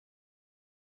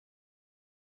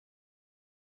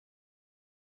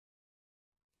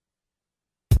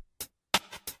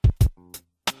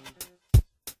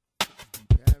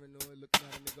looking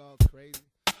at a nigga all crazy.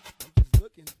 I'm just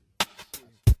looking. Shit.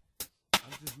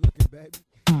 I'm just looking, baby.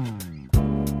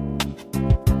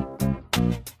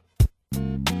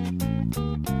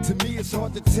 To me, it's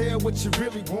hard to tell what you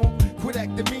really want. Quit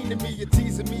acting mean to me, you're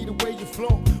teasing me the way you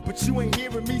flow. But you ain't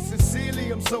hearing me sincerely,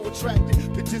 I'm so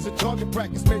attracted. Pictures of target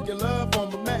practice, making love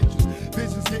on the mattress.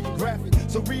 Visions getting graphic,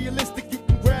 so realistic you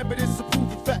can grab it, it's a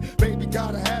proven fact. Baby,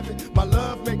 gotta have it, my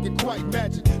love make it quite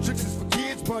magic. Tricks is for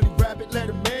kids, bunny rabbit, let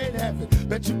a man have it.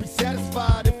 Bet you be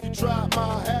satisfied if you try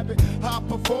my habit. High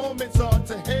performance, hard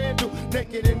to handle.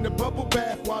 Naked in the bubble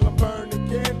bath while I'm burning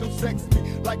candles. Sex me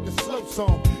like the slow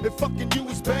song. If fucking you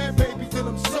is bad, baby, then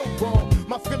I'm so wrong.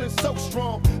 My feeling's so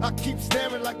strong, I keep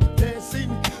staring like you can't see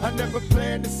me. I never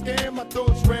planned to scam, my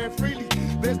thoughts ran freely.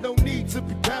 There's no need to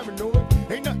be paranoid.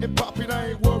 Ain't nothing poppin',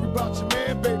 I ain't worried about your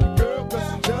man, baby girl, cause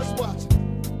I'm just watching.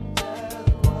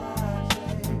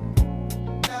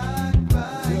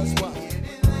 Just watching.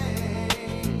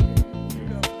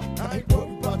 I ain't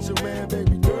worried about your man,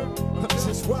 baby girl, I'm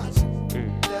just watching.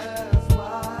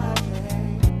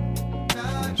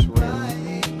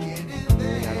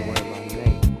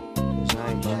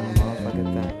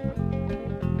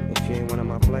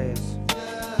 Players, I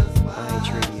ain't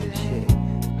treating you as shit. You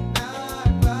know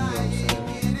what I'm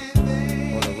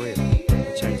saying? On the real,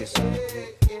 check this out.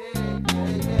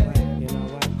 You know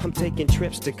what? I'm taking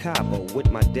trips to Cabo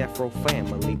with my death row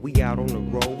family. We out on the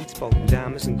road, we spoken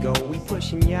diamonds and gold. We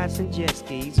pushing yachts and jet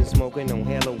skis and smoking on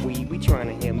hella weed. We trying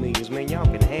to hit millions, man, y'all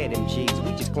can have them G's.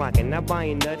 We just clocking, not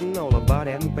buying nothing, all about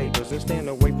having papers. And stand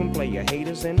away from player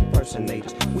haters and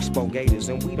impersonators. We spoke gators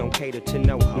and we don't cater to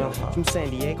no. From San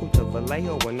Diego to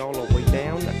Vallejo and all the way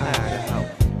down to Idaho.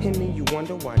 And then you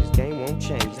wonder why this game won't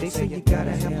change. They say you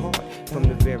gotta have heart from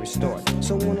the very start.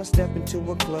 So when I step into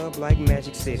a club like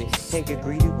Magic City and get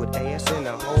greeted with ass and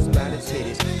a whole lot of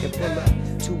titties, and pull up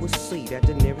to a seat at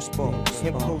the nearest bar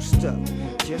and post up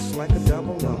just like a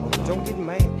double O. Don't get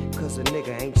mad cause a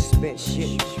nigga ain't spent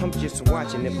shit. I'm just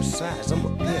watching, and besides I'm a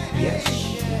pimp,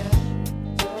 yes.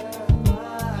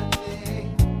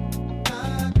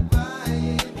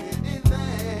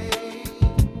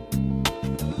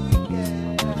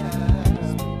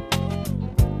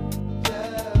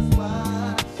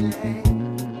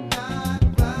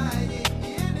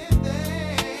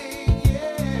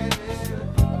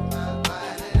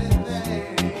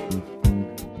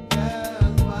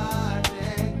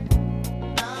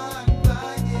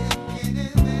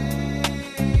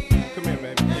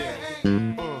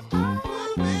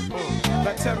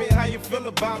 Tell me how you feel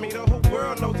about me, the whole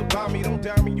world knows about me. Don't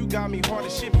doubt me, you got me hard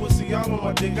as shit, pussy all on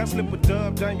my dick. I slip a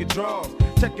dub down your drawers,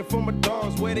 checking for my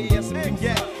dogs, where they ass and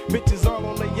yak. Bitches all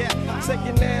on the yak,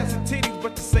 shaking ass and titties,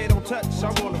 but to say don't touch. I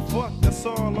wanna fuck, that's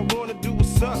all I wanna do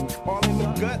is suck. All in the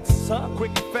guts,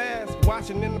 quick and fast,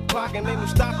 watching in the clock, and ain't no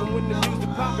stopping when the music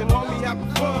popping. Homie, having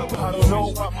fun. I don't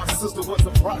know why my sister was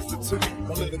a prostitute.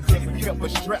 My little cousin kept a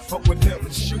strap, but would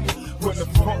never shoot. When the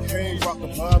funk came, rock the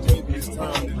vibe, baby, it's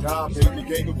time to die, baby.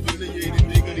 Gang affiliated,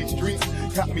 nigga, these streets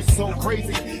got me so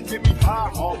crazy. Get me high,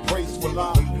 all praise will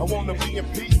lie. I wanna be in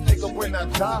peace, nigga, when I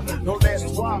die. No, that's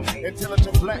why.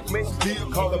 Intelligent black men still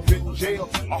call up in jail.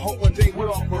 I hope one day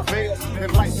we'll all prevail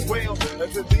and life swell.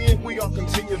 Until then, we all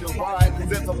continue to ride.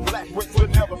 Cause as a black brick, we'll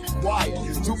never be quiet.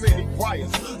 Too many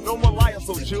quiets, no more liars,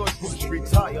 so Judge Bush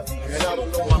retire. And I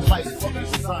don't know my life from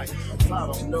this side. I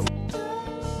don't know.